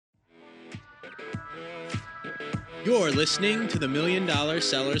You're listening to the Million Dollar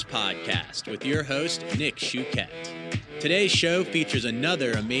Sellers Podcast with your host, Nick Chouquette. Today's show features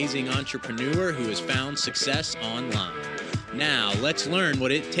another amazing entrepreneur who has found success online. Now, let's learn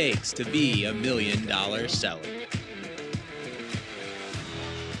what it takes to be a $1 million seller.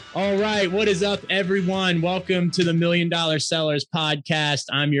 All right, what is up, everyone? Welcome to the $1 Million Sellers Podcast.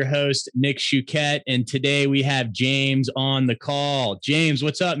 I'm your host, Nick Chouquette, and today we have James on the call. James,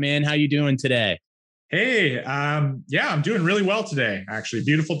 what's up, man? How you doing today? Hey, I'm doing really well today. Actually,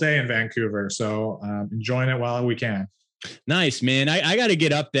 beautiful day in Vancouver, so enjoying it while we can. Nice, man. I got to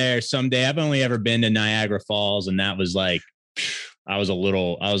get up there someday. I've only ever been to Niagara Falls, and that was like, I was a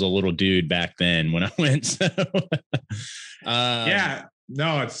little dude back then when I went. So,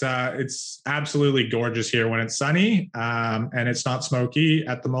 it's absolutely gorgeous here when it's sunny, and it's not smoky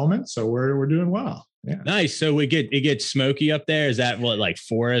at the moment, so we're doing well. Yeah, nice. So it gets smoky up there. Is that what, like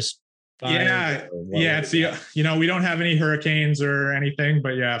forest? Yeah. It's we don't have any hurricanes or anything,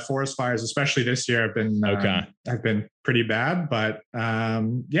 but yeah, forest fires, especially this year, have been pretty bad. But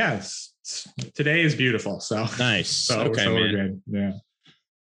today is beautiful. So nice. Okay, man. We're good. Yeah.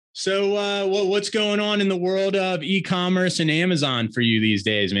 So what's going on in the world of e-commerce and Amazon for you these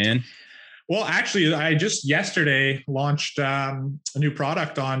days, man? Well, actually, I just yesterday launched a new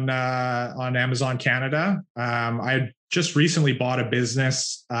product on Amazon Canada. I just recently bought a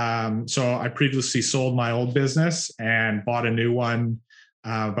business. So I previously sold my old business and bought a new one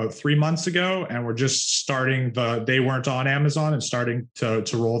about 3 months ago. And we're just starting they weren't on Amazon and starting to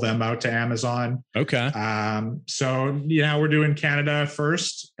roll them out to Amazon. Okay. So, we're doing Canada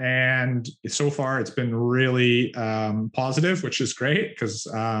first. And so far it's been really positive, which is great because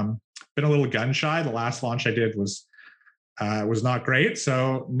been a little gun shy. The last launch I did was not great.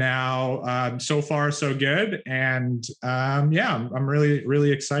 So now, so far, so good. And I'm really,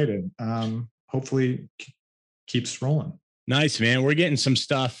 really excited. Hopefully keeps rolling. Nice, man. We're getting some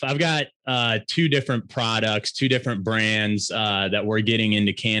stuff. I've got 2 different products, 2 different brands that we're getting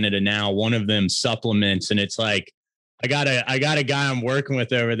into Canada now. One of them supplements, and it's like, I got a guy I'm working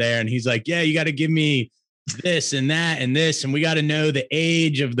with over there, and he's like, yeah, you got to give me this and that and this, and we got to know the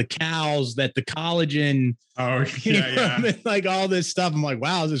age of the cows that the collagen, like all this stuff. I'm like,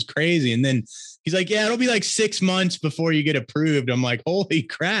 wow, this is crazy. And then he's like, yeah, it'll be like 6 months before you get approved. I'm like, holy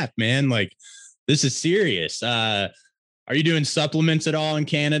crap, man, like this is serious. Are you doing supplements at all in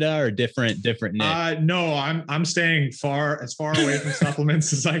Canada or different? No, I'm staying as far away from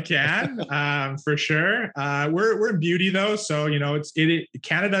supplements as I can, for sure. We're in beauty though, so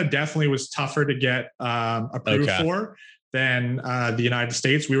Canada definitely was tougher to get approved for than the United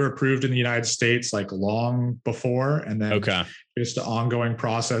States. We were approved in the United States like long before, and then just an ongoing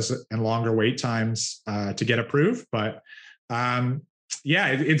process and longer wait times to get approved. But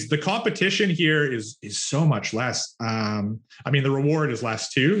it's the competition here is so much less. The reward is less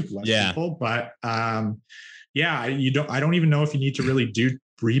too, people, but I don't even know if you need to really do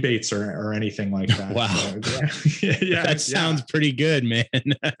rebates or anything like that. Wow. So, that sounds pretty good, man.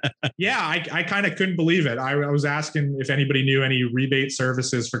 I kind of couldn't believe it. I was asking if anybody knew any rebate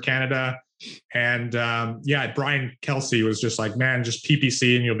services for Canada. And Brian Kelsey was just like, man, just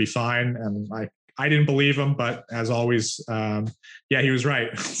PPC and you'll be fine. And I didn't believe him, but as always, he was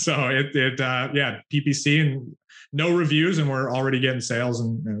right. So PPC and no reviews, and we're already getting sales,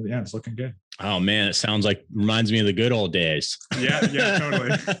 and it's looking good. Oh man, it reminds me of the good old days. Yeah,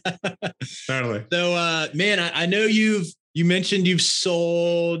 totally. Totally. So, man, I know you mentioned you've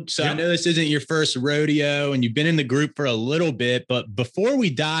sold, so I know this isn't your first rodeo, and you've been in the group for a little bit. But before we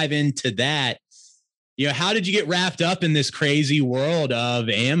dive into that, how did you get wrapped up in this crazy world of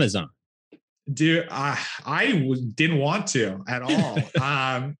Amazon? Dude, I didn't want to at all.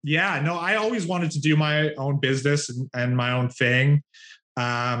 I always wanted to do my own business and my own thing.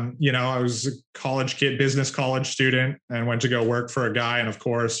 I was a college kid, business college student, and went to go work for a guy. And of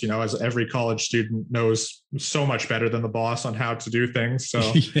course, as every college student knows so much better than the boss on how to do things. So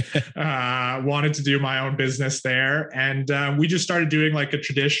wanted to do my own business there. And we just started doing like a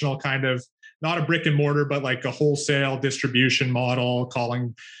traditional kind of, not a brick and mortar, but like a wholesale distribution model,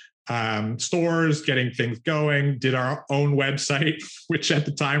 calling stores, getting things going, did our own website, which at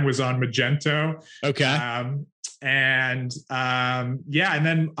the time was on Magento. Okay. And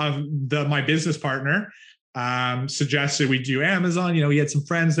then my business partner suggested we do Amazon. We had some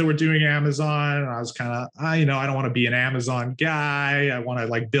friends that were doing Amazon, and I was kind of, I don't want to be an Amazon guy. I want to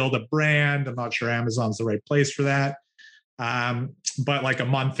like build a brand. I'm not sure Amazon's the right place for that. But like a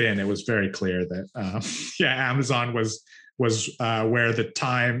month in, it was very clear that Amazon was where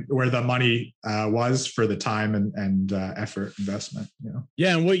the money was for the time and effort investment.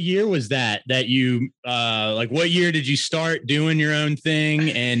 Yeah. And what year was that you like? What year did you start doing your own thing,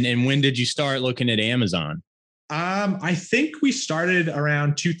 and when did you start looking at Amazon? I think we started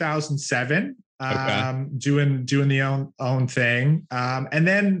around 2007. Okay. Doing the own thing. And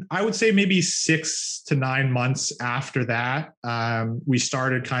then I would say maybe 6 to 9 months after that, we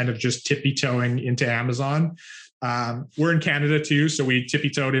started kind of just tippy-toeing into Amazon. We're in Canada too, so we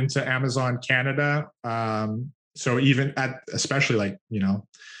tippy-toed into Amazon Canada. So even especially like,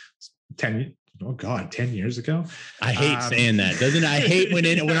 10 years ago. I hate saying that, doesn't it? I hate when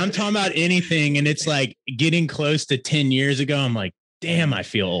I'm talking about anything and it's like getting close to 10 years ago, I'm like, damn, I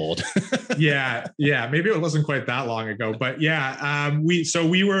feel old. Yeah. Maybe it wasn't quite that long ago, but yeah, we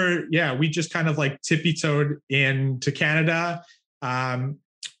just kind of like tippy-toed into Canada.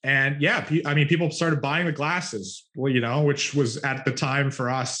 And yeah, I mean, people started buying the glasses, which was at the time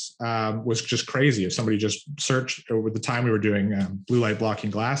for us, was just crazy. If somebody just searched over the time we were doing blue light blocking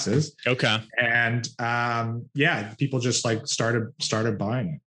glasses. Okay. And people just like started buying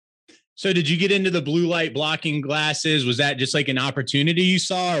it. So did you get into the blue light blocking glasses? Was that just like an opportunity you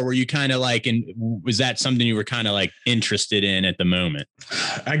saw, or were you kind of like, was that something you were kind of like interested in at the moment?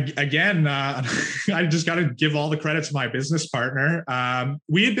 Again, I just got to give all the credit to my business partner.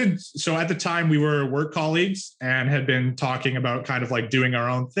 So at the time we were work colleagues and had been talking about kind of like doing our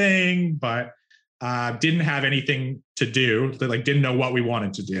own thing, but didn't have anything to do, like didn't know what we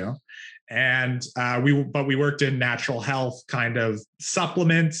wanted to do. And we worked in natural health kind of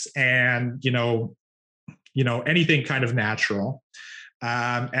supplements and, anything kind of natural.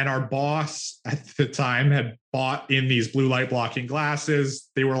 And our boss at the time had bought in these blue light blocking glasses.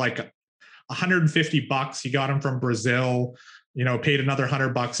 They were like $150. He got them from Brazil, paid another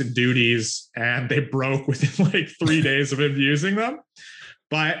 $100 in duties, and they broke within like 3 days of him using them.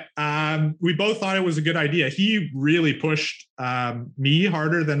 But we both thought it was a good idea. He really pushed me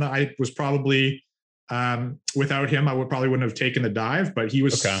harder than I was probably. Without him, I wouldn't have taken the dive. But he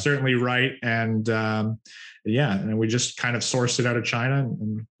was certainly right, and and we just kind of sourced it out of China,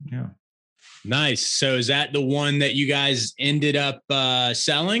 and yeah. Nice. So is that the one that you guys ended up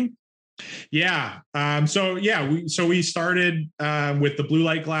selling? Yeah. We started with the blue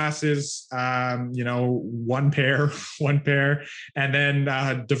light glasses, one pair, and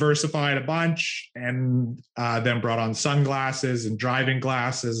then diversified a bunch, and then brought on sunglasses and driving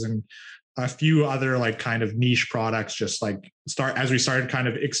glasses and a few other like kind of niche products, just like as we started kind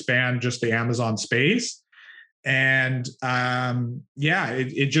of expand just the Amazon space. And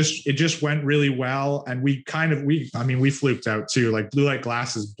it just went really well. And we fluked out too. Like blue light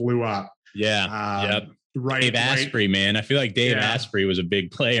glasses blew up. Yeah. Yep. Right. Dave Asprey, man. I feel like Dave Asprey was a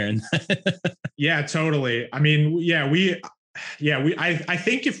big player in that. Yeah, totally. I mean, I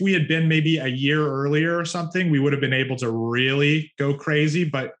think if we had been maybe a year earlier or something, we would have been able to really go crazy.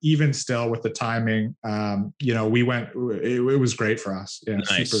 But even still with the timing, it was great for us. Yeah.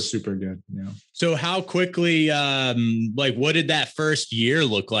 Nice. Super good. Yeah. So how quickly, what did that first year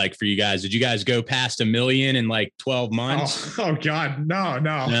look like for you guys? Did you guys go past 1 million in like 12 months? Oh God. No.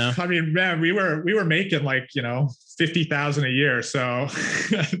 I mean, man, we were making like, 50,000 a year. So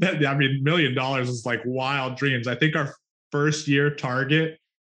 $1 million is like wild dreams. I think our first year target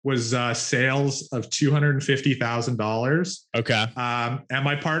was sales of $250,000. Okay. And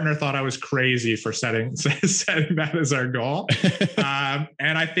my partner thought I was crazy for setting that as our goal.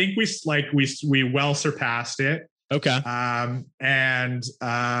 And I think we well surpassed it. Okay. And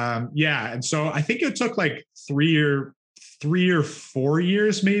so I think it took like 3 or 4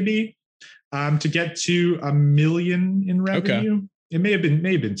 years maybe to get to 1 million in revenue. Okay. It may have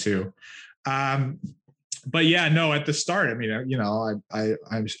been 2. But yeah, no, at the start, I mean, I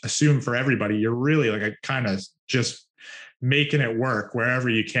assume for everybody, you're really like kind of just making it work wherever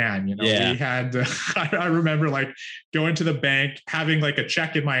you can. We had, I remember like going to the bank, having like a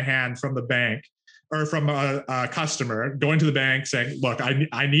check in my hand from the bank or from a customer, going to the bank saying, look,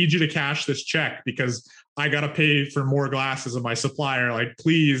 I need you to cash this check because I got to pay for more glasses of my supplier. Like,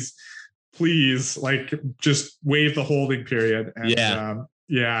 please, like just waive the holding period. And,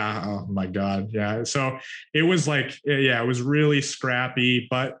 yeah. Oh my God. Yeah. So it was like, it was really scrappy,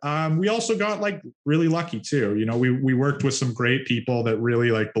 but we also got like really lucky too. We worked with some great people that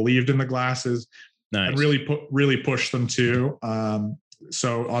really like believed in the glasses. Nice. And really pushed them too.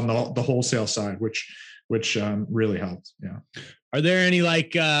 So on the wholesale side, which really helped. Yeah. Are there any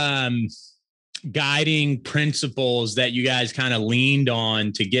like guiding principles that you guys kind of leaned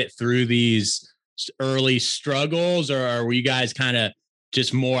on to get through these early struggles, or were you guys kind of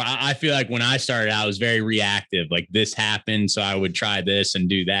just more, I feel like when I started, I was very reactive. Like this happened, so I would try this and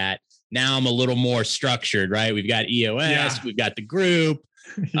do that. Now I'm a little more structured, right? We've got EOS, we've got the group.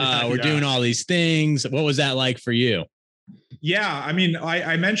 We're doing all these things. What was that like for you? Yeah, I mean,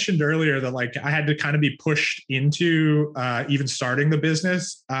 I mentioned earlier that like I had to kind of be pushed into even starting the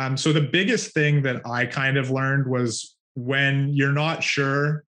business. So the biggest thing that I kind of learned was when you're not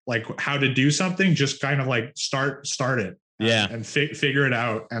sure like how to do something, just kind of like start it. And figure it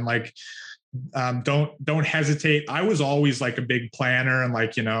out. And like, don't hesitate. I was always like a big planner, and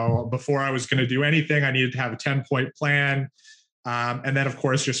like, you know, before I was going to do anything, I needed to have a 10-point plan. And then of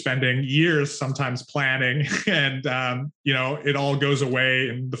course you're spending years sometimes planning, and you know, it all goes away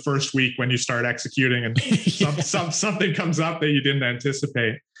in the first week when you start executing, and something comes up that you didn't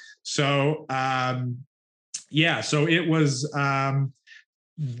anticipate. So so it was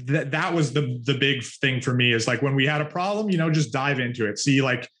that was the big thing for me, is like when we had a problem, you know, just dive into it, see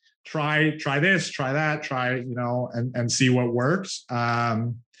like try this, try that, you know, and see what works.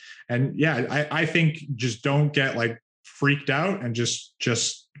 And yeah, I think just don't get like freaked out, and just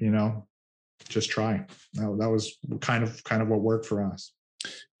you know, just try. That was kind of what worked for us.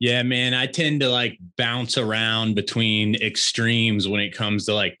 Yeah, man, I tend to like bounce around between extremes when it comes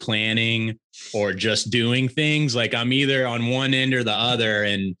to like planning or just doing things. Like I'm either on one end or the other.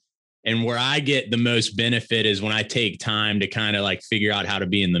 And where I get the most benefit is when I take time to kind of like figure out how to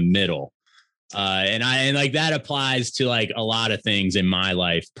be in the middle. And like that applies to like a lot of things in my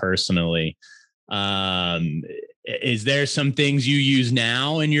life personally. Is there some things you use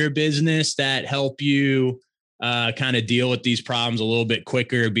now in your business that help you kind of deal with these problems a little bit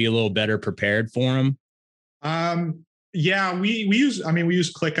quicker, be a little better prepared for them? Yeah, we use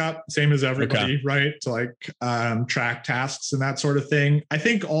ClickUp, same as everybody, right? To like track tasks and that sort of thing. I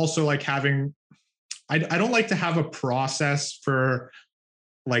think also like having, I don't like to have a process for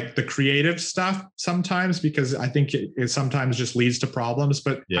like the creative stuff sometimes, because I think it sometimes just leads to problems,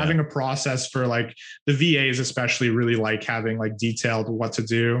 but having a process for like the VAs especially really like having like detailed what to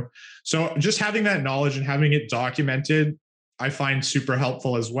do. So just having that knowledge and having it documented, I find super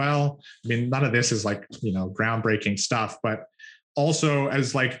helpful as well. I mean, none of this is like, you know, groundbreaking stuff, but also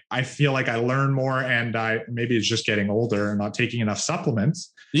as like, I feel like I learn more, and maybe it's just getting older and not taking enough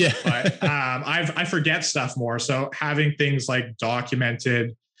supplements. Yeah. But I forget stuff more. So having things like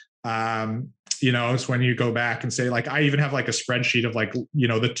documented, you know, it's when you go back and say, like, I even have like a spreadsheet of like, you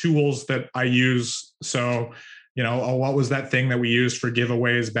know, the tools that I use. So, you know, oh, what was that thing that we used for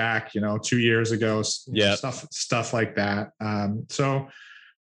giveaways back, you know, 2 years ago? Yeah. Stuff like that. So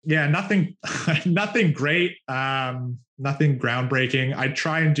yeah, nothing great. Nothing groundbreaking. I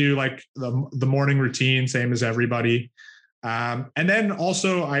try and do like the morning routine, same as everybody. And then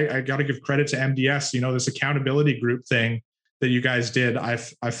also I got to give credit to MDS, you know, this accountability group thing that you guys did. I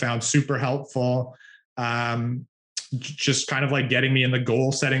found super helpful. Just kind of like getting me in the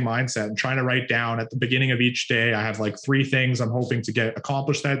goal setting mindset and trying to write down at the beginning of each day. I have like 3 things I'm hoping to get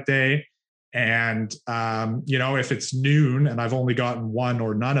accomplished that day. And, you know, if it's noon and I've only gotten 1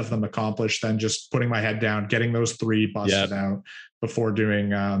 or none of them accomplished, then just putting my head down, getting those 3 busted out before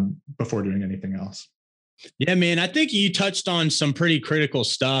doing anything else. Yeah, man, I think you touched on some pretty critical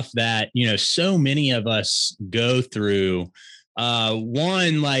stuff that, you know, so many of us go through.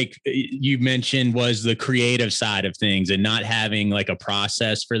 One, like you mentioned, was the creative side of things and not having like a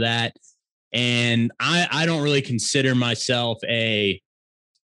process for that. And I don't really consider myself a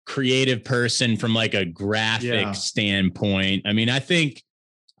creative person from like a graphic standpoint. I mean, I think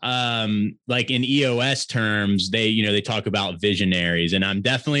like in EOS terms, they talk about visionaries, and I'm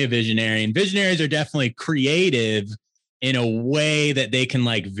definitely a visionary, and visionaries are definitely creative in a way that they can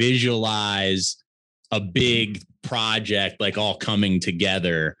like visualize a big project, like all coming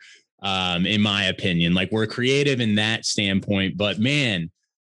together. In my opinion, like we're creative in that standpoint, but man,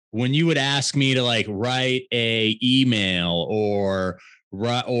 when you would ask me to like write a email or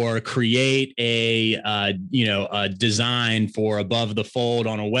create a design for above the fold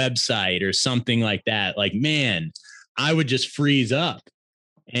on a website or something like that, like, man, I would just freeze up.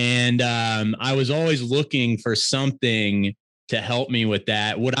 And I was always looking for something to help me with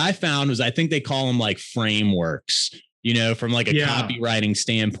that. What I found was, I think they call them like frameworks, you know, from like a copywriting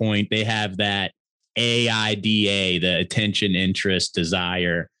standpoint. They have that AIDA, the attention, interest,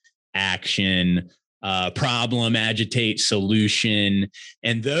 desire, action, problem, agitate, solution.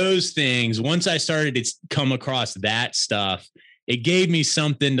 And those things, once I started to come across that stuff, it gave me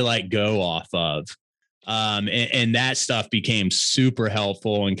something to like go off of. And that stuff became super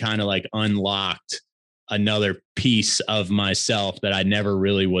helpful and kind of like unlocked another piece of myself that I never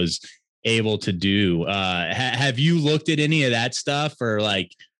really was able to do. Have you looked at any of that stuff or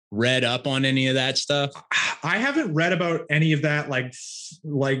like read up on any of that stuff? I haven't read about any of that like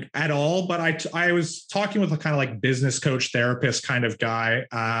at all, but I was talking with a kind of like business coach therapist kind of guy.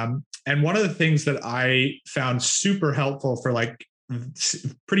 And one of the things that I found super helpful for like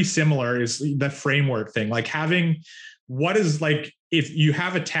pretty similar is the framework thing, like having what is like, if you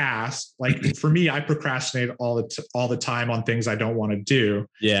have a task, like for me, I procrastinate all the time on things I don't want to do.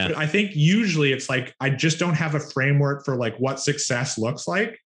 Yeah. But I think usually it's like, I just don't have a framework for like what success looks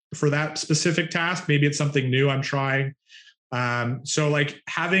like for that specific task. Maybe it's something new I'm trying. So like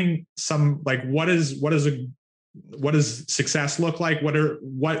having some, like, what does success look like?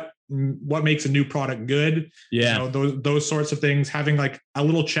 What makes a new product good? Yeah. You know, those sorts of things, having like a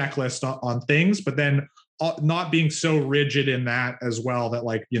little checklist on things, but then not being so rigid in that as well, that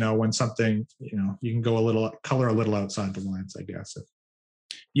like, you know, when something, you know, you can go color a little outside the lines, I guess.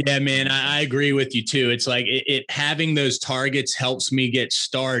 Yeah, man, I agree with you too. It's like it having those targets helps me get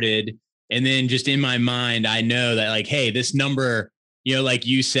started. And then just in my mind, I know that like, hey, this number, you know, like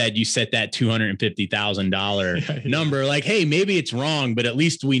you said, you set that $250,000 number. Like, hey, maybe it's wrong, but at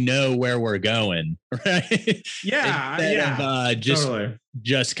least we know where we're going, right? Yeah,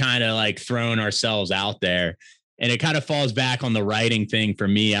 just kind of like throwing ourselves out there. And it kind of falls back on the writing thing for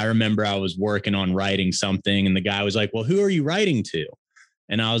me. I remember I was working on writing something, and the guy was like, "Well, who are you writing to?"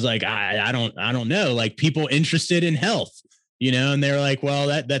 And I was like, I don't know, like people interested in health, you know, and they were like,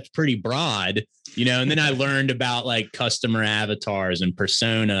 well, that's pretty broad, you know, and then I learned about like customer avatars and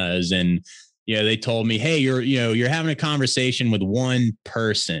personas. And, you know, they told me, hey, you're having a conversation with one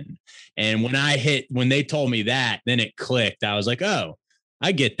person. And when they told me that, then it clicked. I was like, oh,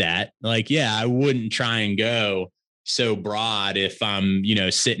 I get that. Like, yeah, I wouldn't try and go so broad if I'm, you know,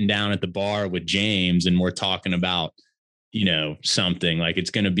 sitting down at the bar with James and we're talking about, you know, something like,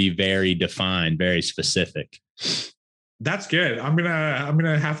 it's going to be very defined, very specific. That's good. I'm going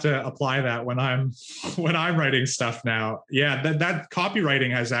to have to apply that when I'm writing stuff now. Yeah. That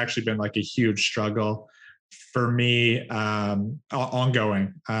copywriting has actually been like a huge struggle for me,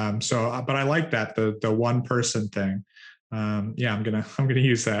 ongoing. But I like that, the one person thing. Yeah, I'm going to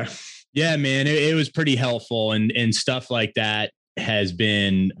use that. Yeah, man, it was pretty helpful. And stuff like that has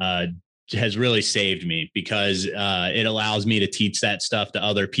really saved me, because it allows me to teach that stuff to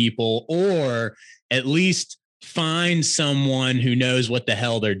other people, or at least find someone who knows what the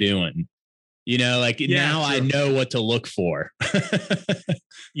hell they're doing. You know, like now true. I know what to look for.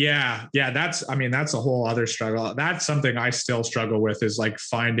 Yeah. That's a whole other struggle. That's something I still struggle with, is like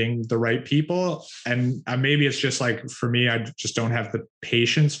finding the right people. And maybe it's just like, for me, I just don't have the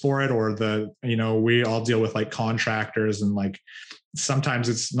patience for it, or we all deal with like contractors, and like, sometimes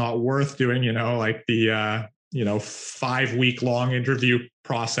it's not worth doing, you know, like the, 5-week long interview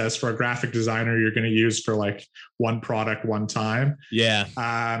process for a graphic designer you're going to use for like one product one time. Yeah.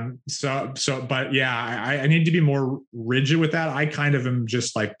 But yeah, I need to be more rigid with that. I kind of am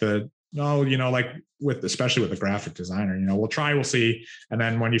just like especially with a graphic designer, you know, we'll try, we'll see. And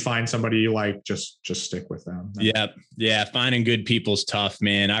then when you find somebody you like, just stick with them. Yeah. Yeah. Finding good people's tough,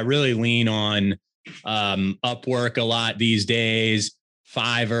 man. I really lean on Upwork a lot these days,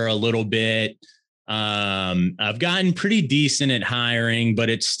 Fiverr a little bit. I've gotten pretty decent at hiring, but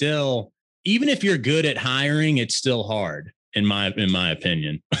it's still, even if you're good at hiring, it's still hard in my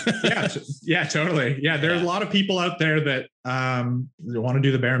opinion. Yeah, totally. Yeah. There's a lot of people out there that, want to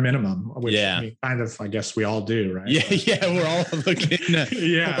do the bare minimum, which I guess we all do, right? Yeah. Yeah. We're all looking,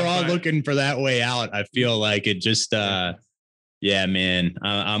 looking for that way out. I feel like it just, yeah, man,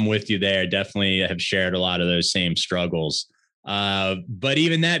 I'm with you there. Definitely have shared a lot of those same struggles. But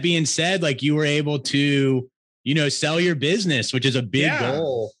even that being said, like, you were able to, you know, sell your business, which is a big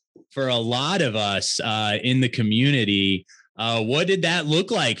goal for a lot of us in the community. What did that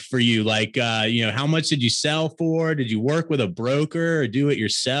look like for you? Like, how much did you sell for? Did you work with a broker or do it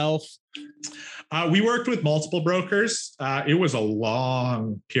yourself? We worked with multiple brokers. It was a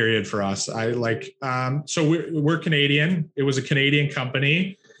long period for us. So we're Canadian. It was a Canadian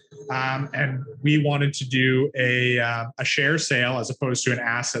company. And we wanted to do a share sale as opposed to an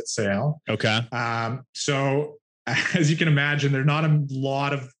asset sale. Okay. So as you can imagine, there are not a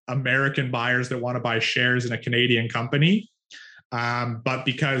lot of American buyers that want to buy shares in a Canadian company. But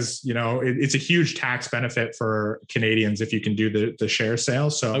because, you know, it's a huge tax benefit for Canadians if you can do the share sale.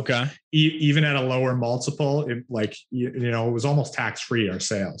 So okay. Even at a lower multiple, it was almost tax-free, our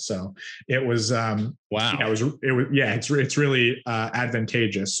sale. So it was, wow. It's really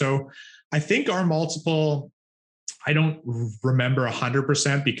advantageous. So I think our multiple I don't remember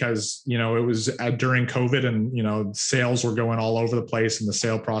 100% because, you know, it was during COVID and, you know, sales were going all over the place and the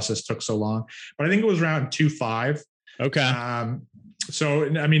sale process took so long, but I think it was around 2.5. Okay. So,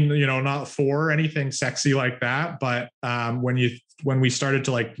 I mean, you know, not for anything sexy like that, but when we started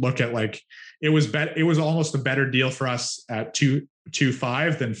to like look at like, it was almost a better deal for us at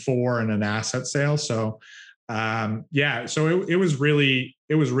 2.5 than 4 in an asset sale. So, yeah, so it was really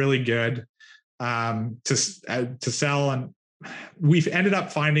good to sell. And we've ended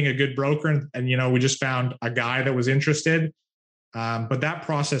up finding a good broker and, you know, we just found a guy that was interested. But that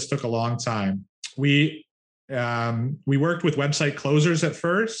process took a long time. We worked with Website Closers at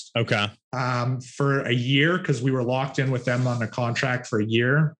first. Okay. For a year because we were locked in with them on a contract for a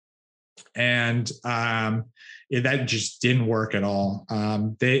year, and that just didn't work at all. I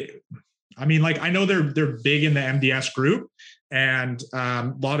mean, like I know they're big in the MDS group, and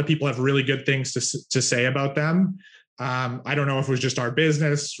a lot of people have really good things to say about them. I don't know if it was just our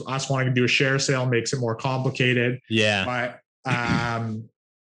business, us wanting to do a share sale makes it more complicated. Yeah, but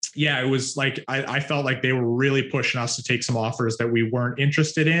yeah, it was like I felt like they were really pushing us to take some offers that we weren't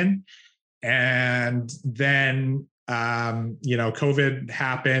interested in. And then, you know, COVID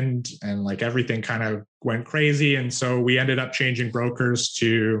happened and like everything kind of went crazy. And so we ended up changing brokers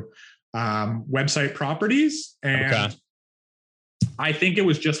to Website Properties. And okay. I think it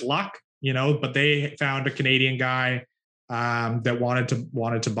was just luck, you know, but they found a Canadian guy that wanted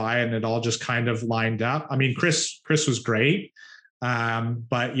to buy it, and it all just kind of lined up. I mean, Chris was great.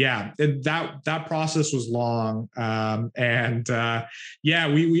 But yeah, that process was long. Yeah,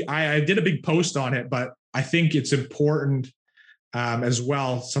 I did a big post on it, but I think it's important, as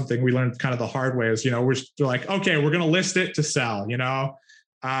well. Something we learned kind of the hard way is, you know, we're like, okay, we're going to list it to sell, you know,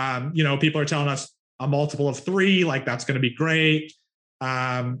 people are telling us a multiple of 3, like that's going to be great.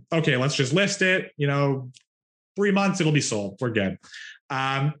 Okay, let's just list it, you know, 3 months, it'll be sold. We're good.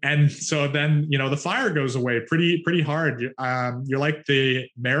 And so then, you know, the fire goes away pretty hard. You're like the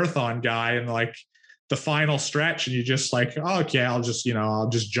marathon guy and like the final stretch, and you just like, oh, okay, I'll just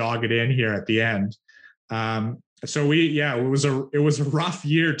jog it in here at the end. So it was a rough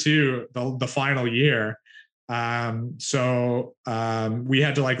year too, the final year. We had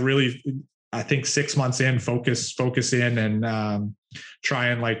to like really, I think 6 months in, focus in and try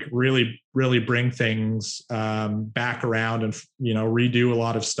and like really bring things back around and, you know, redo a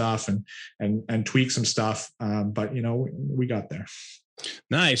lot of stuff and tweak some stuff. But, you know, we got there.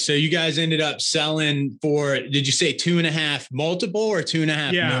 Nice. So you guys ended up selling for, did you say 2.5 multiple or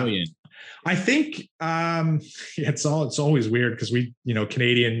 2.5 million? I think it's always weird because we, you know,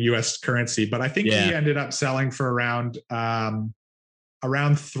 Canadian US currency, but I think we ended up selling for around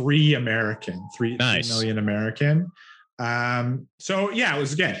 3 American, 3 million American. So yeah, it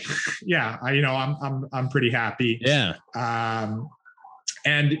was good. Yeah. I'm pretty happy. Yeah.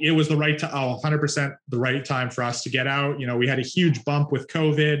 And it was the right time, 100% the right time for us to get out. You know, we had a huge bump with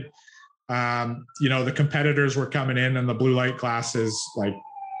COVID. You know, the competitors were coming in and the blue light glasses, like,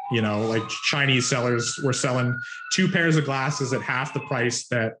 you know, like Chinese sellers were selling 2 pairs of glasses at half the price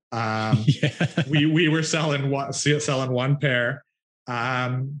that we were selling 1 pair.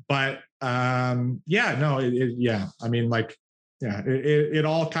 It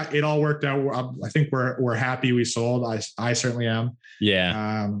all worked out. I think we're happy we sold. I certainly am.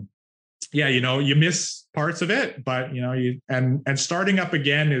 Yeah. You know, you miss parts of it, but you know, and starting up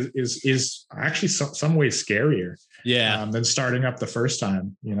again is actually some ways scarier. Yeah. Than starting up the first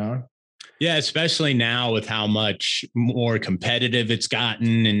time, you know? Yeah. Especially now with how much more competitive it's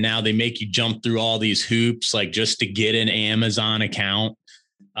gotten. And now they make you jump through all these hoops, like just to get an Amazon account.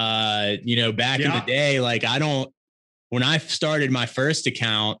 You know, back in the day, like when I started my first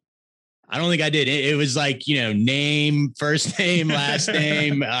account, I don't think I did. It was like, you know, name, first name, last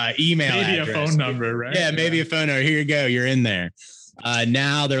name, email maybe address. A phone number, right? Yeah, maybe a phone number. Here you go. You're in there.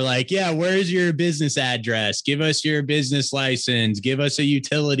 Now they're like, yeah, where's your business address? Give us your business license. Give us a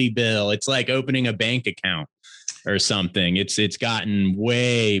utility bill. It's like opening a bank account or something. It's gotten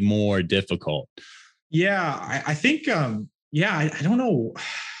way more difficult. Yeah, I think, I don't know.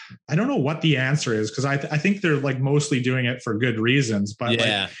 I don't know what the answer is because I think they're like mostly doing it for good reasons, but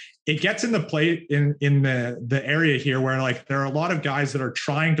like, it gets in the play in the area here where like there are a lot of guys that are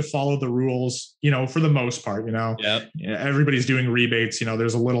trying to follow the rules, you know, for the most part, you know. Everybody's doing rebates, you know,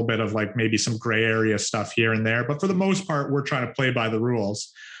 there's a little bit of like maybe some gray area stuff here and there, but for the most part, we're trying to play by the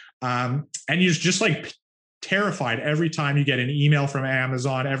rules. And you're just like terrified every time you get an email from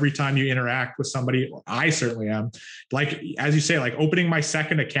Amazon, every time you interact with somebody. I certainly am. Like, as you say, like opening my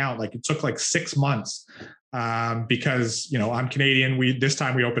second account, like it took like 6 months. because, you know, I'm Canadian. This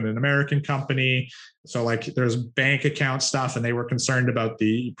time we opened an American company. So like there's bank account stuff, and they were concerned about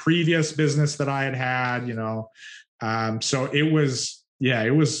the previous business that I had, you know. So it's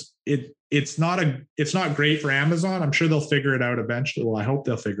not great for Amazon. I'm sure they'll figure it out eventually. Well, I hope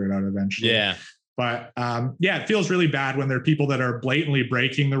they'll figure it out eventually. Yeah. But it feels really bad when there are people that are blatantly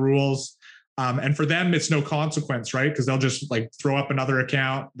breaking the rules. And for them, it's no consequence, right? Because they'll just like throw up another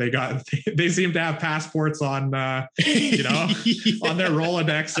account. They seem to have passports on, on their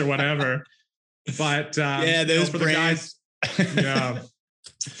Rolodex or whatever. But those for brands, the guys,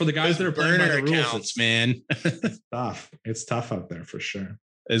 for the guys that are playing by the rules, accounts, man, it's tough. It's tough out there for sure.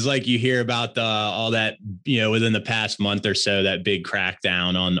 It's like you hear about all that, you know, within the past month or so, that big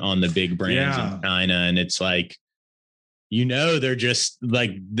crackdown on the big brands in China, and it's like, you know, they're just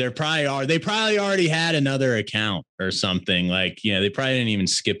like they probably already had another account or something. Like, you know, they probably didn't even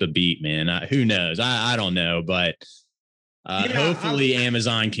skip a beat, man. Who knows? I don't know, but hopefully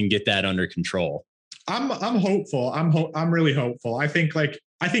Amazon can get that under control. I'm hopeful. I'm really hopeful. I think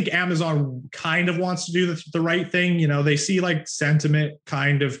Amazon kind of wants to do the right thing. You know, they see like sentiment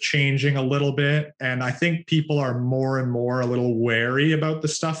kind of changing a little bit. And I think people are more and more a little wary about the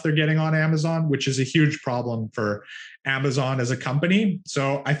stuff they're getting on Amazon, which is a huge problem for Amazon as a company.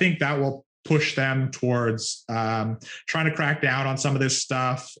 So I think that will push them towards trying to crack down on some of this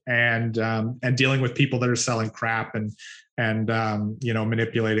stuff and dealing with people that are selling crap and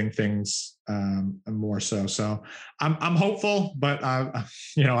manipulating things more so. So I'm hopeful, but I'm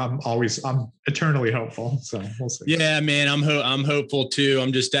eternally hopeful. So we'll see. Yeah, man, I'm hopeful too.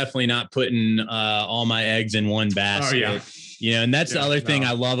 I'm just definitely not putting all my eggs in one basket. Oh yeah. You know, and that's the other thing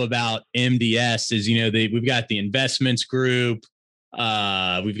I love about MDS is, you know, we've got the investments group.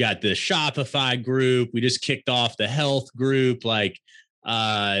 We've got the Shopify group. We just kicked off the health group. Like,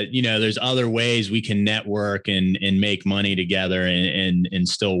 there's other ways we can network and make money together and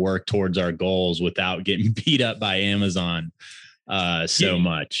still work towards our goals without getting beat up by Amazon so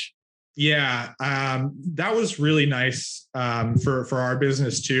much. Yeah. That was really nice for our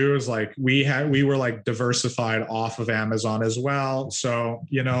business too. Is like we were like diversified off of Amazon as well. So,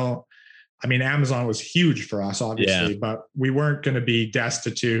 you know, I mean, Amazon was huge for us, obviously, but we weren't going to be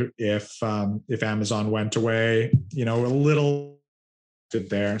destitute if Amazon went away, you know, a little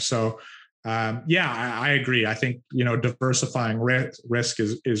there. So, I agree. I think, you know, diversifying risk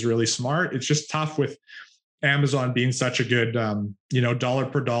is really smart. It's just tough with Amazon being such a good, dollar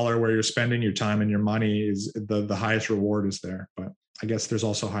per dollar where you're spending your time and your money is the highest reward is there. But I guess there's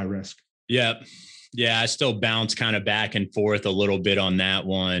also high risk. Yeah. Yeah. I still bounce kind of back and forth a little bit on that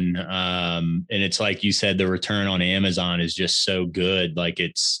one. And it's like you said, the return on Amazon is just so good. Like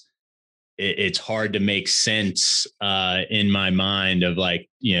it's hard to make sense in my mind of like,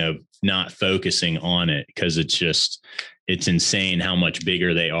 you know, not focusing on it because it's insane how much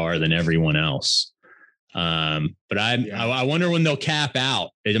bigger they are than everyone else. But I wonder when they'll cap out.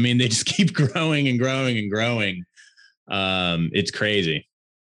 I mean, they just keep growing and growing and growing. It's crazy.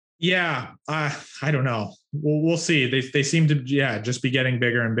 Yeah. I don't know. We'll see. They seem to, just be getting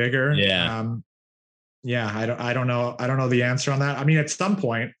bigger and bigger. Yeah. I don't know. I don't know the answer on that. I mean, at some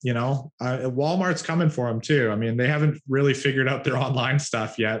point, you know, Walmart's coming for them too. I mean, they haven't really figured out their online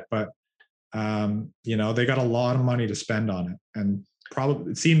stuff yet, but they got a lot of money to spend on it, and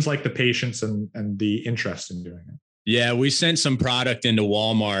probably it seems like the patience and the interest in doing it. Yeah, we sent some product into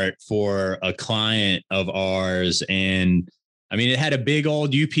Walmart for a client of ours, and I mean, it had a big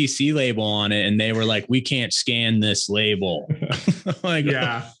old UPC label on it, and they were like, "We can't scan this label." Like,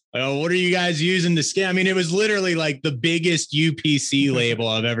 yeah. Oh, what are you guys using to scan? I mean, it was literally like the biggest UPC label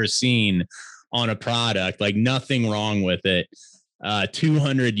I've ever seen on a product. Like nothing wrong with it.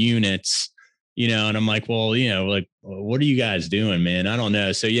 200 units, you know, and I'm like, well, you know, like, what are you guys doing, man? I don't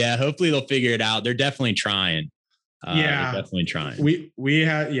know. So yeah, hopefully they'll figure it out. They're definitely trying. They're definitely trying. We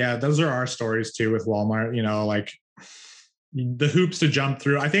had, those are our stories too with Walmart, you know, like the hoops to jump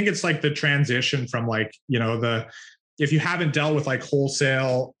through. I think it's like the transition from like, you know, if you haven't dealt with like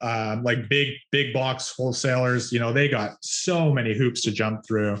wholesale, like big box wholesalers, you know, they got so many hoops to jump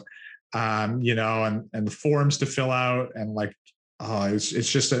through, and the forms to fill out, and like, it's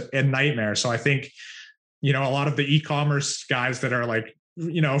just a nightmare. So I think, you know, a lot of the e-commerce guys that are like,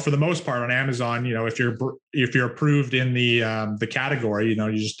 you know, for the most part on Amazon, you know, if you're approved in the category, you know,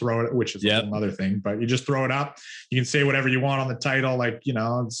 you just throw it, which is another thing, but you just throw it up. You can say whatever you want on the title. Like, you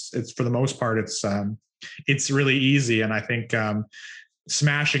know, it's for the most part, it's really easy. And I think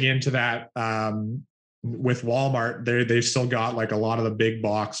smashing into that with Walmart, they've still got like a lot of the big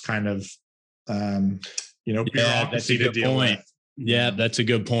box kind of, bureaucracy to deal with. Yeah, that's a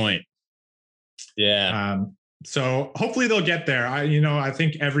good point. Yeah. So hopefully they'll get there. I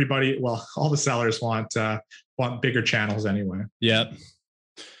think everybody, well, all the sellers want bigger channels anyway. Yep.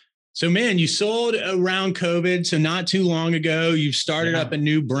 So man, you sold around COVID. So not too long ago, you've started up a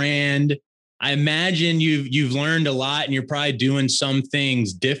new brand. I imagine you've learned a lot and you're probably doing some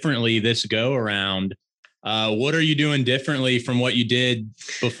things differently this go around. What are you doing differently from what you did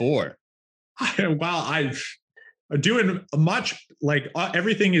before? Well, I'm doing much like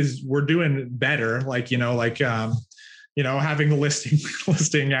everything we're doing better. Like, having the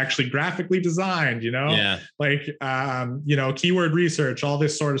listing actually graphically designed, keyword research, all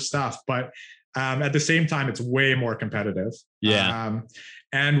this sort of stuff. But at the same time, it's way more competitive. Yeah.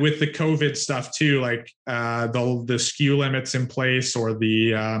 And with the COVID stuff too, like the SKU limits in place, or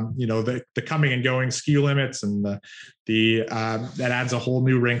the coming and going SKU limits, and that adds a whole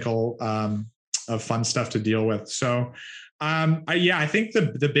new wrinkle of fun stuff to deal with. So I think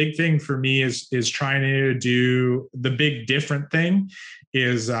the big thing for me is trying to do the big different thing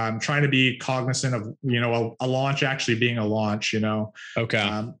is trying to be cognizant of, a launch actually being a launch,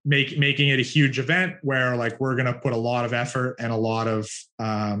 okay. Making it a huge event where like, we're going to put a lot of effort and a lot of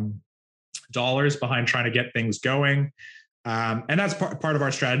dollars behind trying to get things going. And that's part of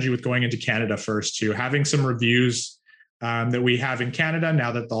our strategy with going into Canada first too, having some reviews that we have in Canada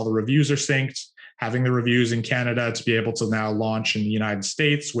now that all the reviews are synced, having the reviews in Canada to be able to now launch in the United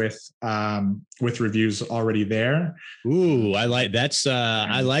States with reviews already there. Ooh, I like that's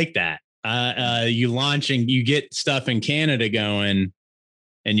I like that. You launch and you get stuff in Canada going,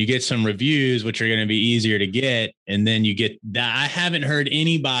 and you get some reviews, which are going to be easier to get. And then you get that. I haven't heard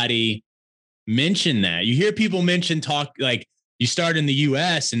anybody mention that. You hear people talk like you start in the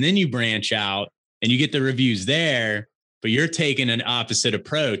US and then you branch out and you get the reviews there, but you're taking an opposite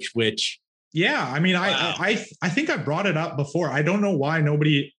approach, which. Yeah. I mean, wow. I think I brought it up before. I don't know why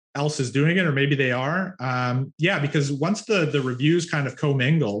nobody else is doing it, or maybe they are. Because once the reviews kind of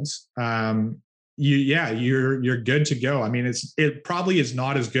commingled, you're good to go. I mean, it probably is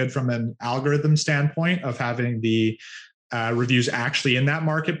not as good from an algorithm standpoint of having the reviews actually in that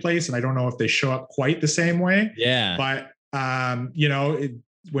marketplace. And I don't know if they show up quite the same way. Yeah. But,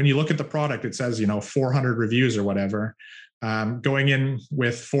 when you look at the product, it says, 400 reviews or whatever. Going in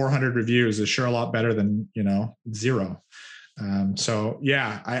with 400 reviews is sure a lot better than, 0. So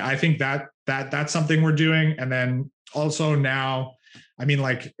yeah, I think that's something we're doing. And then also now, I mean,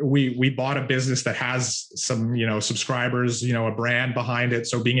 like we bought a business that has some, subscribers, a brand behind it.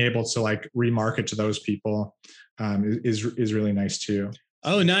 So being able to like remarket to those people is really nice too.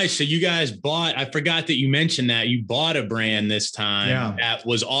 Oh, nice. So you guys I forgot that you mentioned that you bought a brand this time that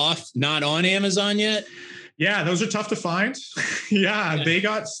was not on Amazon yet. Yeah, those are tough to find. Yeah, they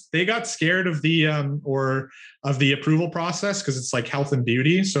got scared of the approval process because it's like health and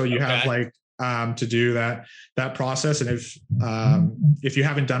beauty. So you have like to do that process, and if you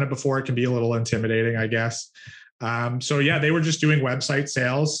haven't done it before, it can be a little intimidating, I guess. So yeah, they were just doing website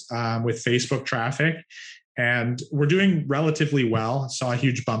sales with Facebook traffic, and we're doing relatively well. Saw a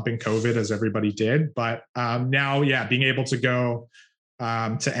huge bump in COVID, as everybody did, but now, being able to go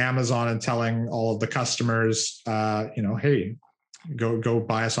to Amazon and telling all of the customers, hey, go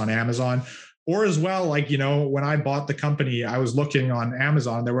buy us on Amazon. Or as well, like, when I bought the company, I was looking on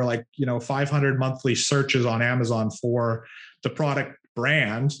Amazon, there were like, 500 monthly searches on Amazon for the product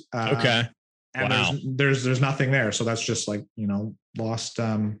brand. Okay. And wow. there's nothing there. So that's just like, lost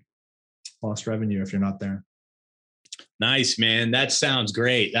revenue if you're not there. Nice, man. That sounds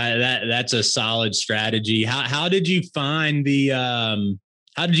great. That's a solid strategy. How did you find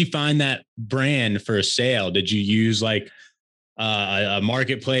that brand for a sale? Did you use like a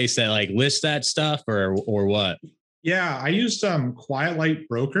marketplace that like lists that stuff or what? Yeah, I used Quiet Light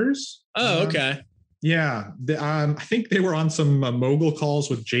Brokers. Oh, okay. Yeah. I think they were on some mogul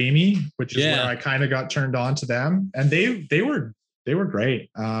calls with Jamie, which is where I kind of got turned on to them. And they were great.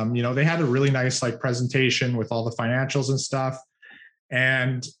 They had a really nice like presentation with all the financials and stuff.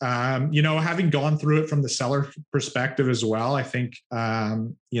 And, having gone through it from the seller perspective as well, I think,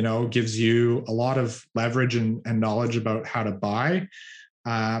 gives you a lot of leverage and knowledge about how to buy.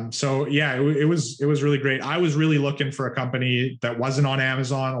 So yeah, it was really great. I was really looking for a company that wasn't on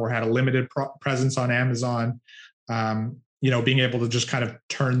Amazon or had a limited presence on Amazon. Being able to just kind of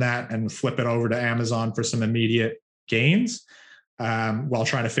turn that and flip it over to Amazon for some immediate gains. While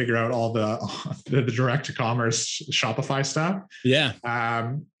trying to figure out all the direct to commerce Shopify stuff. Yeah.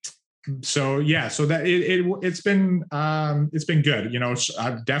 So that it's been good.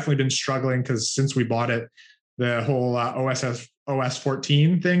 I've definitely been struggling because since we bought it, the whole OS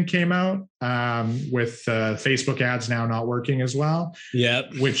 14 thing came out with Facebook ads now not working as well. Yeah.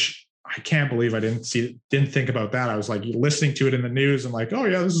 Which I can't believe I didn't think about that. I was like listening to it in the news and like, oh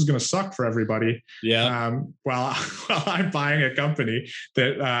yeah, this is going to suck for everybody. Yeah. While I'm buying a company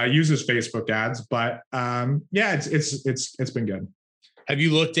that uses Facebook ads, but yeah, it's been good. Have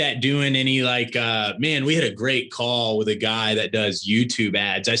you looked at doing any like, man, we had a great call with a guy that does YouTube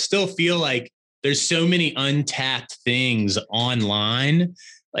ads. I still feel like there's so many untapped things online,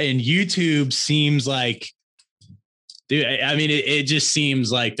 and YouTube seems like, dude, I mean, it just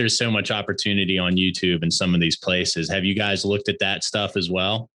seems like there's so much opportunity on YouTube and some of these places. Have you guys looked at that stuff as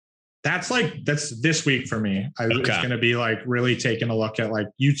well? That's this week for me. It's going to be like really taking a look at like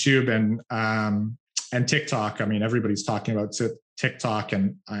YouTube and TikTok. I mean, everybody's talking about TikTok,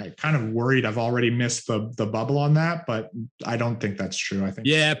 and I kind of worried I've already missed the bubble on that, but I don't think that's true. I think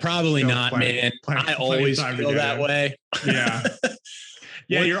probably not, man. I always feel that way. Yeah.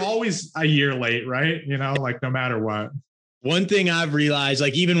 Yeah, you're always a year late, right? You know, like no matter what. One thing I've realized,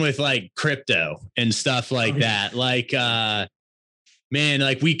 like even with like crypto and stuff like that, like man,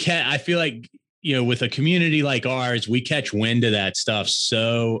 like I feel like, you know, with a community like ours, we catch wind of that stuff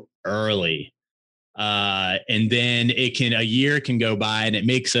so early. And then a year can go by and it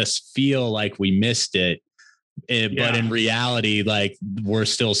makes us feel like we missed it. But in reality, like we're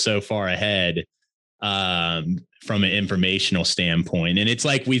still so far ahead. From an informational standpoint. And it's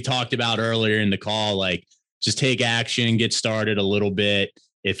like we talked about earlier in the call, like just take action, get started a little bit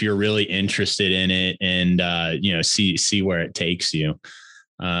if you're really interested in it, and you know, see where it takes you.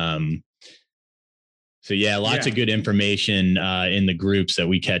 So yeah, lots of good information in the groups that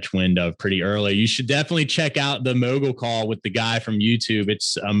we catch wind of pretty early. You should definitely check out the mogul call with the guy from YouTube.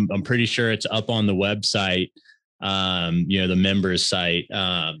 It's I'm pretty sure it's up on the website, you know, the members site.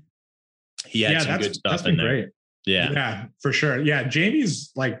 He had some good stuff in there. Great. Yeah, for sure. Yeah, Jamie's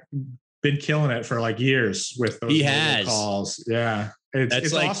like been killing it for like years with those calls. Yeah,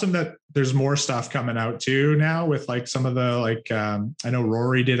 it's like, awesome that there's more stuff coming out too now with like some of the like I know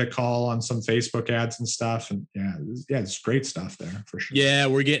Rory did a call on some Facebook ads and stuff, and it's great stuff there for sure. Yeah,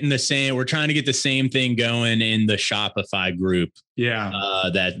 we're trying to get the same thing going in the Shopify group. Yeah,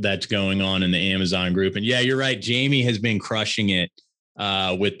 that's going on in the Amazon group, and yeah, you're right. Jamie has been crushing it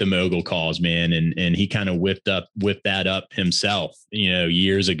with the mogul calls, man. And he kind of whipped that up himself, you know,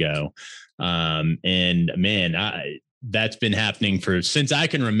 years ago. And man, that's been happening since I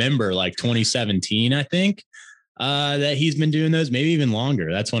can remember, like 2017, I think, that he's been doing those, maybe even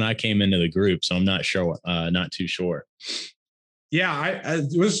longer. That's when I came into the group. So I'm not sure, not too sure. Yeah,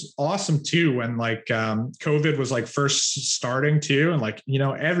 it was awesome too when like COVID was like first starting too, and like, you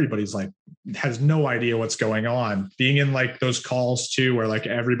know, everybody's like has no idea what's going on. Being in like those calls too, where like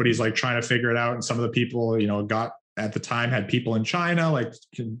everybody's like trying to figure it out, and some of the people, you know, at the time had people in China, like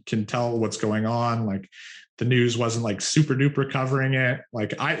can tell what's going on. Like the news wasn't like super duper covering it.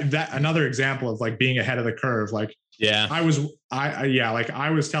 Like another example of like being ahead of the curve. Like I was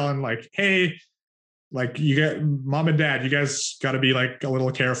telling like, hey, like you get mom and dad, you guys got to be like a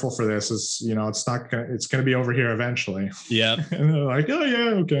little careful for this. Is, you know, it's going to be over here eventually. Yeah. And they're like, oh yeah.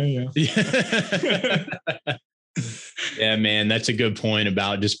 Okay. Yeah. Yeah, man, that's a good point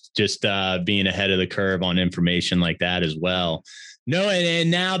about just being ahead of the curve on information like that as well. No.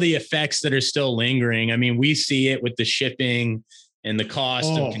 And now the effects that are still lingering. I mean, we see it with the shipping and the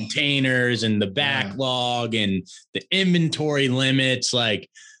cost of containers and the backlog and the inventory limits, like,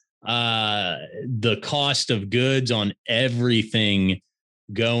 the cost of goods on everything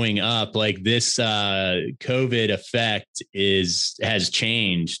going up. Like this COVID effect has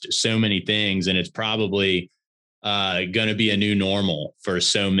changed so many things, and it's probably going to be a new normal for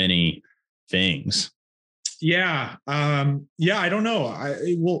so many things. Yeah. I don't know.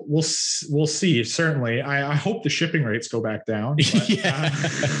 We'll see. Certainly. I hope the shipping rates go back down. But,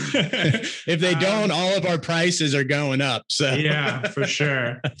 if they don't, all of our prices are going up. So yeah, for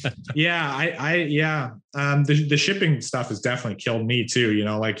sure. Yeah. The shipping stuff has definitely killed me too. You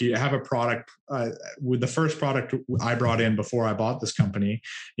know, like you have a product with the first product I brought in before I bought this company,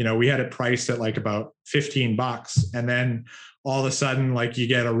 you know, we had it priced at like about $15, and then all of a sudden, like you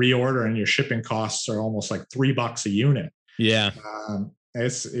get a reorder and your shipping costs are almost like $3 a unit. Yeah.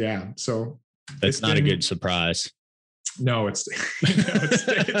 So that's not a good surprise. No, it's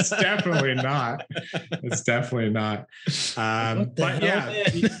definitely not. It's definitely not. But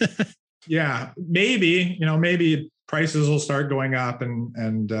maybe prices will start going up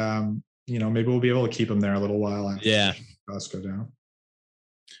and you know, maybe we'll be able to keep them there a little while after costs go down.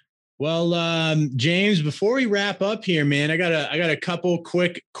 Well, James, before we wrap up here, man, I got a couple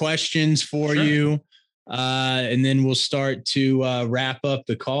quick questions for you. And then we'll start to wrap up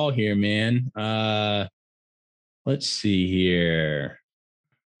the call here, man. Let's see here.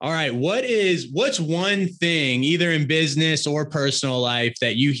 All right. What's one thing, either in business or personal life,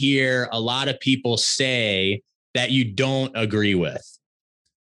 that you hear a lot of people say that you don't agree with?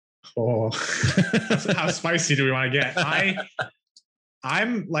 Oh, how spicy do we want to get?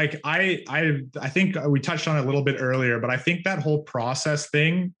 I'm like, I think we touched on it a little bit earlier, but I think that whole process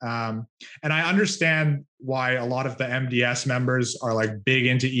thing, and I understand why a lot of the MDS members are like big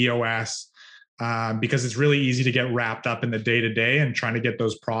into EOS, because it's really easy to get wrapped up in the day to day and trying to get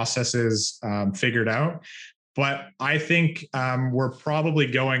those processes figured out. But I think we're probably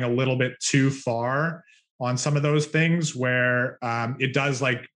going a little bit too far on some of those things where it does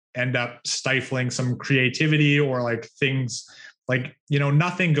like end up stifling some creativity, or like things like,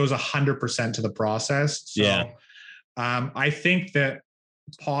 nothing goes 100% to the process. So Yeah. I think that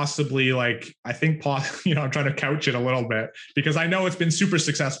possibly I'm trying to couch it a little bit because I know it's been super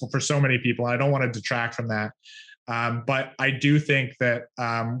successful for so many people. And I don't want to detract from that. But I do think that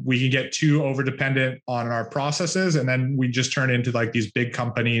we can get too over dependent on our processes, and then we just turn into like these big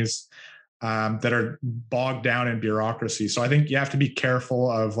companies that are bogged down in bureaucracy. So I think you have to be careful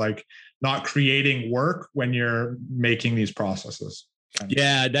of like not creating work when you're making these processes.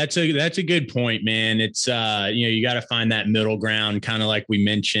 Yeah, that's a good point, man. It's you got to find that middle ground, kind of like we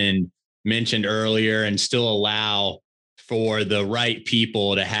mentioned earlier, and still allow for the right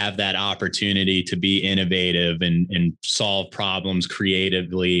people to have that opportunity to be innovative and solve problems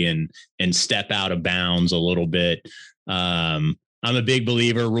creatively and step out of bounds a little bit. I'm a big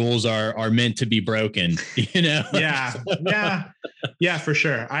believer rules are meant to be broken, Yeah, for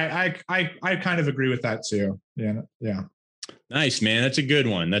sure. I kind of agree with that too. Yeah. Nice, man. That's a good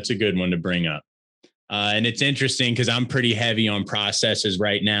one. That's a good one to bring up. And it's interesting because I'm pretty heavy on processes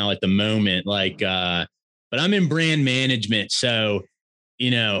right now at the moment. But I'm in brand management. So,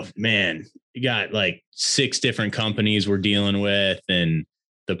 man, you got like 6 different companies we're dealing with, and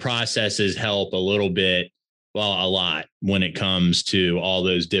the processes help a little bit. Well, a lot when it comes to all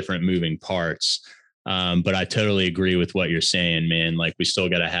those different moving parts. But I totally agree with what you're saying, man. Like we still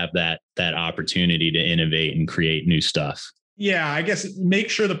got to have that opportunity to innovate and create new stuff. Yeah, I guess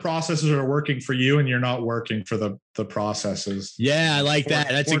make sure the processes are working for you and you're not working for the processes. Yeah, I like that.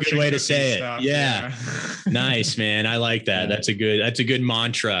 That's a good way to say it. Stuff. Yeah. Nice, man. I like that. Yeah. That's a good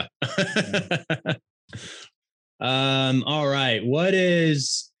mantra. Yeah. All right.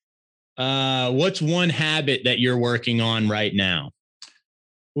 What's one habit that you're working on right now?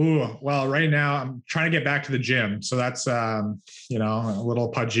 Ooh, well, right now I'm trying to get back to the gym. So that's, a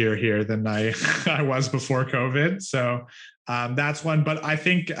little pudgier here than I was before COVID. So that's one. But I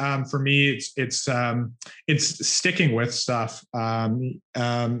think for me, it's sticking with stuff. I've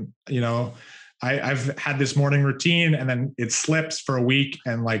had this morning routine and then it slips for a week,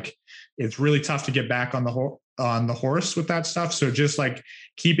 and like, it's really tough to get back on the horse with that stuff. So just like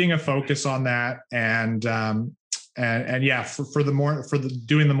keeping a focus on that, and yeah, for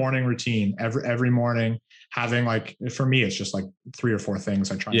doing the morning routine every morning, having like, for me, it's just like 3 or 4 things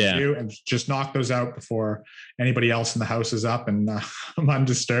I try to do and just knock those out before anybody else in the house is up and I'm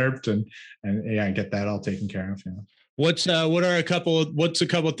undisturbed, and get that all taken care of. What's a couple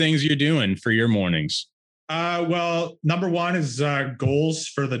of things you're doing for your mornings? Well, number one is goals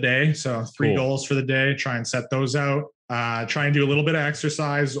for the day. So 3 goals for the day, try and set those out. Try and do a little bit of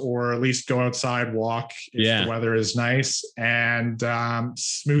exercise, or at least go outside, walk if the weather is nice, and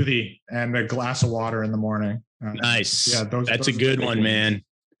smoothie and a glass of water in the morning. Nice. Yeah, that's a good one, man.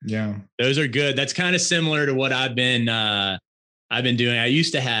 Yeah, those are good. That's kind of similar to what I've been doing. I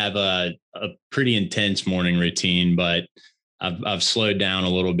used to have a pretty intense morning routine, but I've slowed down a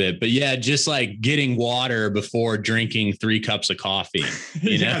little bit. But yeah, just like getting water before drinking 3 cups of coffee.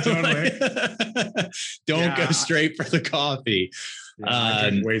 Totally. Don't go straight for the coffee. I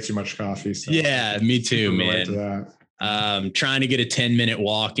drink way too much coffee. So yeah, me too, man. Trying to get a 10-minute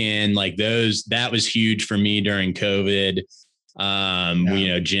walk in, like that was huge for me during COVID.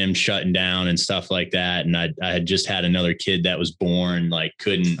 Gym shutting down and stuff like that. And I had just had another kid that was born, like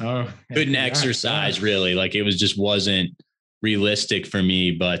couldn't exercise really. Like it wasn't realistic for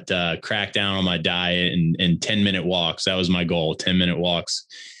me, but crack down on my diet and 10-minute walks. That was my goal. 10-minute walks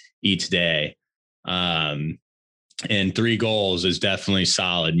each day. And 3 goals is definitely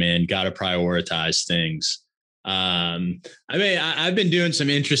solid, man. Got to prioritize things. I've been doing some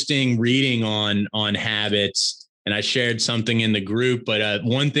interesting reading on habits, and I shared something in the group, but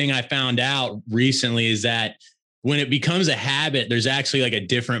one thing I found out recently is that when it becomes a habit, there's actually like a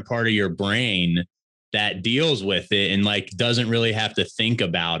different part of your brain that deals with it and like doesn't really have to think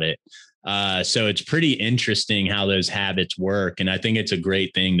about it. So it's pretty interesting how those habits work. And I think it's a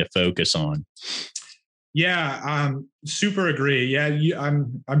great thing to focus on. Super agree. Yeah,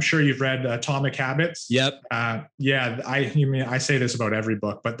 I'm sure you've read Atomic Habits. Yep. I say this about every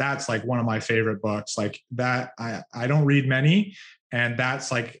book, but that's like one of my favorite books. Like that, I don't read many, and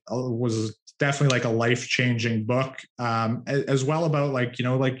that's like was definitely like a life changing book. As well about like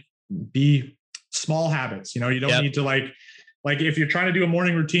like be small habits. You don't need to like if you're trying to do a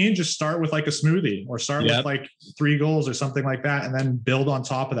morning routine, just start with like a smoothie or start with like 3 goals or something like that, and then build on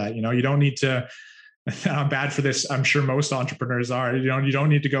top of that. You don't need to. I'm bad for this. I'm sure most entrepreneurs are. You don't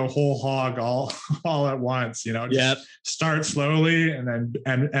need to go whole hog all at once. Just start slowly, and then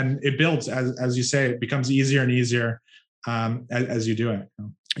and it builds as you say. It becomes easier and easier as you do it.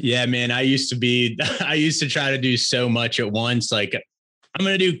 Yeah, man. I used to try to do so much at once. Like I'm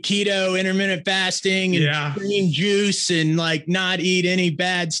going to do keto, intermittent fasting, and green juice, and like not eat any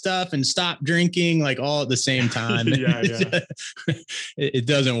bad stuff and stop drinking, like all at the same time. It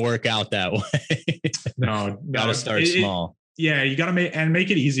doesn't work out that way. No, got to start small. You got to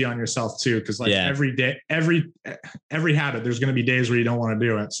make it easy on yourself too. Cause like every day, every habit, there's going to be days where you don't want to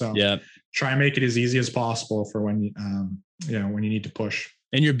do it. So try and make it as easy as possible for when when you need to push.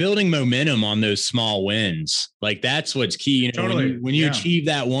 And you're building momentum on those small wins. Like that's what's key. Totally. When you achieve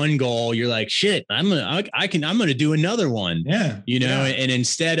that one goal, you're like, shit, I'm going to do another one. Yeah. And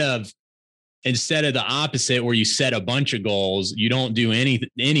instead of the opposite where you set a bunch of goals, you don't do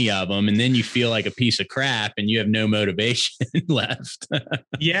any of them. And then you feel like a piece of crap and you have no motivation left.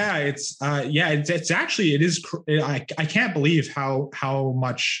 It's actually, it is. I can't believe how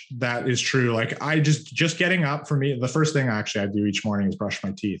much that is true. Like I just getting up, for me, the first thing actually I do each morning is brush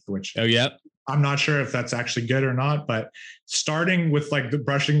my teeth, which I'm not sure if that's actually good or not, but starting with like the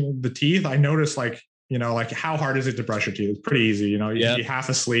brushing the teeth, I noticed like how hard is it to brush your teeth? It's pretty easy. You'd be half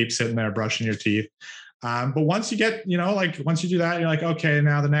asleep sitting there brushing your teeth. But once you get, once you do that, you're like, okay,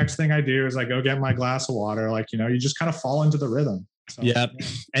 now the next thing I do is I go get my glass of water. Like, you just kind of fall into the rhythm. So,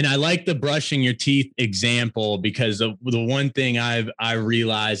 And I like the brushing your teeth example because the one thing I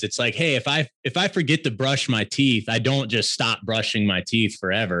realized, it's like, hey, if I forget to brush my teeth, I don't just stop brushing my teeth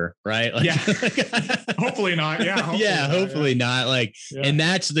forever. Right. Like, hopefully not. Hopefully not. Like, and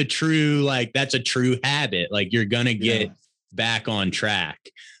that's a true habit. Like you're going to get back on track.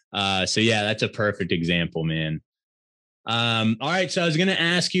 That's a perfect example, man. All right. So I was going to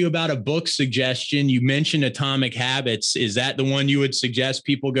ask you about a book suggestion. You mentioned Atomic Habits. Is that the one you would suggest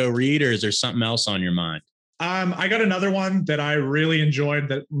people go read, or is there something else on your mind? I got another one that I really enjoyed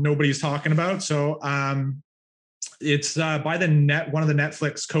that nobody's talking about. So it's by one of the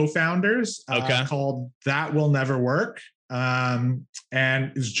Netflix co-founders called That Will Never Work. And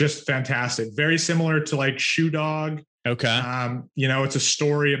it's just fantastic. Very similar to like Shoe Dog. Okay. It's a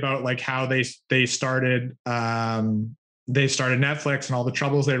story about like how they started Netflix and all the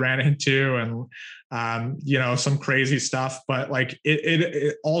troubles they ran into and, some crazy stuff, but like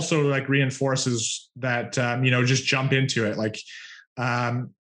it also like reinforces that, just jump into it. Like,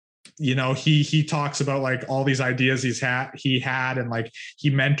 he talks about like all these ideas he had and like he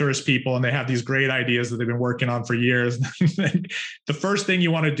mentors people and they have these great ideas that they've been working on for years. The first thing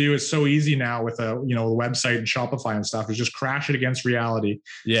you want to do is so easy now with a website and Shopify and stuff is just crash it against reality.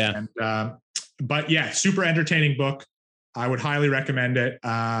 Yeah. And, but super entertaining book. I would highly recommend it.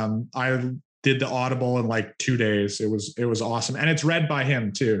 I did the Audible in like 2 days. It was awesome. And it's read by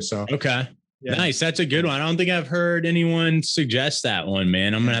him too. So, okay. Yeah. Nice. That's a good one. I don't think I've heard anyone suggest that one,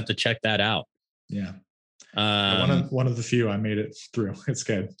 man. I'm going to have to check that out. Yeah. One of the few I made it through. It's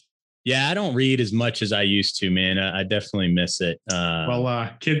good. Yeah. I don't read as much as I used to, man. I definitely miss it.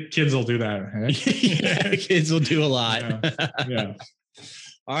 Kids will do that. Kids will do a lot. Yeah.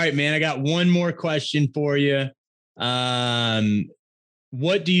 All right, man. I got one more question for you.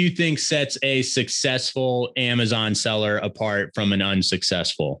 What do you think sets a successful Amazon seller apart from an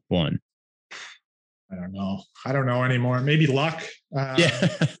unsuccessful one? I don't know anymore. Maybe luck. Like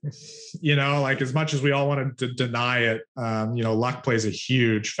as much as we all wanted to deny it, luck plays a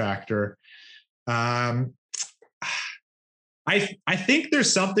huge factor. I think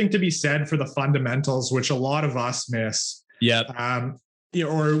there's something to be said for the fundamentals, which a lot of us miss. Yep.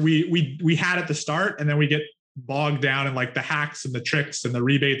 Or we had at the start and then we get bogged down in like the hacks and the tricks and the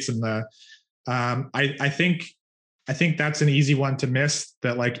rebates and the I think that's an easy one to miss,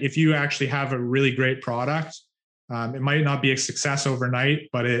 that like if you actually have a really great product, it might not be a success overnight,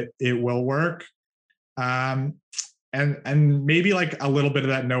 but it will work. And maybe like a little bit of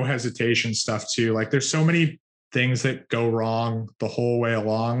that no hesitation stuff too. Like there's so many things that go wrong the whole way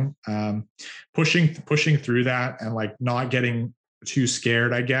along. Pushing through that and like not getting too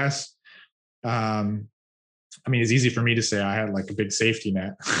scared, I guess. I mean, it's easy for me to say I had like a big safety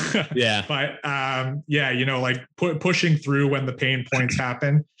net. Yeah. But yeah, you know, like pushing through when the pain points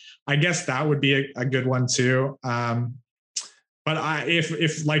happen. I guess that would be a good one too. But if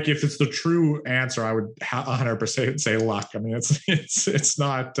it's the true answer, I would 100% say luck. I mean, it's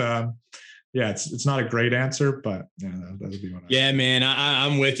not. Yeah, it's not a great answer, but yeah, that would be what. Yeah, man,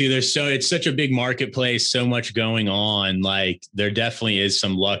 I'm with you. It's such a big marketplace, so much going on. Like there definitely is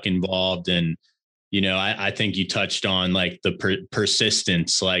some luck involved, and you know, I think you touched on like the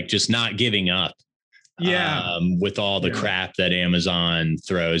persistence, like just not giving up. Yeah, with all the crap that Amazon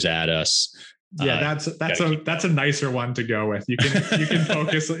throws at us. Yeah, that's a nicer one to go with. You can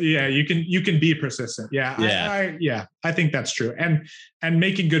focus. Yeah, you can be persistent. Yeah. I think that's true. And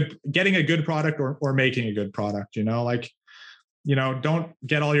getting a good product or making a good product, you know, like, you know, don't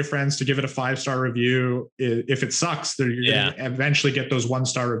get all your friends to give it a 5-star review. If it sucks, you're going to eventually get those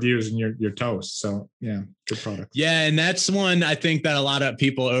 1-star reviews and you're toast. So yeah, good product. Yeah. And that's one I think that a lot of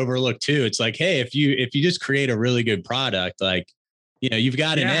people overlook too. It's like, hey, if you just create a really good product, like, you know, you've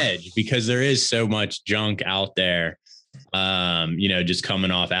got an edge because there is so much junk out there, you know, just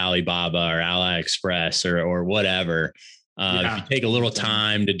coming off Alibaba or AliExpress or whatever. If you take a little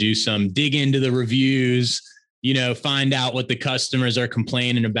time to dig into the reviews, you know, find out what the customers are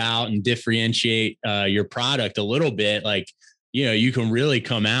complaining about and differentiate your product a little bit, like, you know, you can really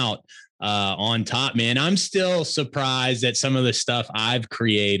come out on top, man. I'm still surprised at some of the stuff I've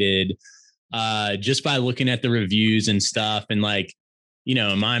created just by looking at the reviews and stuff. And like, you know,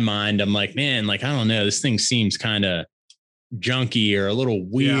 in my mind, I'm like, man, like, I don't know, this thing seems kind of junky or a little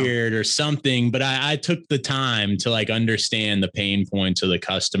weird or something, but I took the time to like understand the pain points of the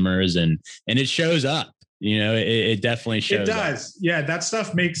customers and it shows up, you know, it definitely shows up. It does. Yeah. That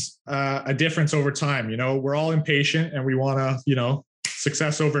stuff makes a difference over time. You know, we're all impatient and we want to, you know,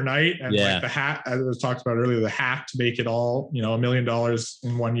 success overnight. And like the hack, as I was talked about earlier, the hack to make it all, you know, $1 million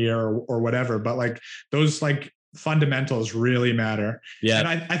in 1 year or whatever. But like those like fundamentals really matter. Yeah. And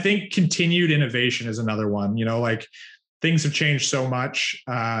I think continued innovation is another one, you know, like things have changed so much,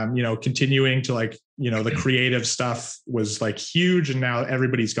 you know, continuing to like, you know, the creative stuff was like huge and now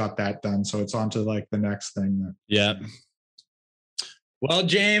everybody's got that done. So it's on to like the next thing. Well,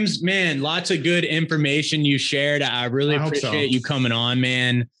 James, man, lots of good information you shared. I really appreciate you coming on,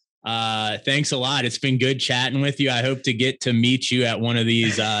 man. Thanks a lot. It's been good chatting with you. I hope to get to meet you at one of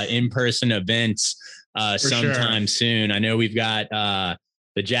these in-person events sometime soon. I know we've got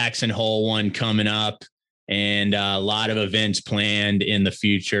the Jackson Hole one coming up and a lot of events planned in the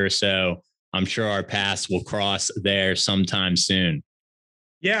future. So I'm sure our paths will cross there sometime soon.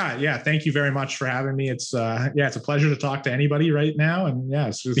 Yeah. Thank you very much for having me. It's it's a pleasure to talk to anybody right now. And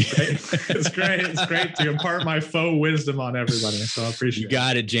it's just great. It's great to impart my faux wisdom on everybody. So I appreciate it. You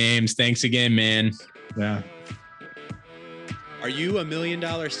got it, James. Thanks again, man. Yeah. Are you $1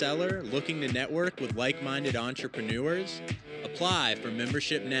 million seller looking to network with like-minded entrepreneurs? Apply for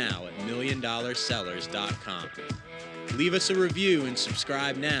membership now at $1milliondollarsellers.com. Leave us a review and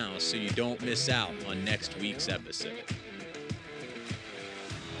subscribe now so you don't miss out on next week's episode.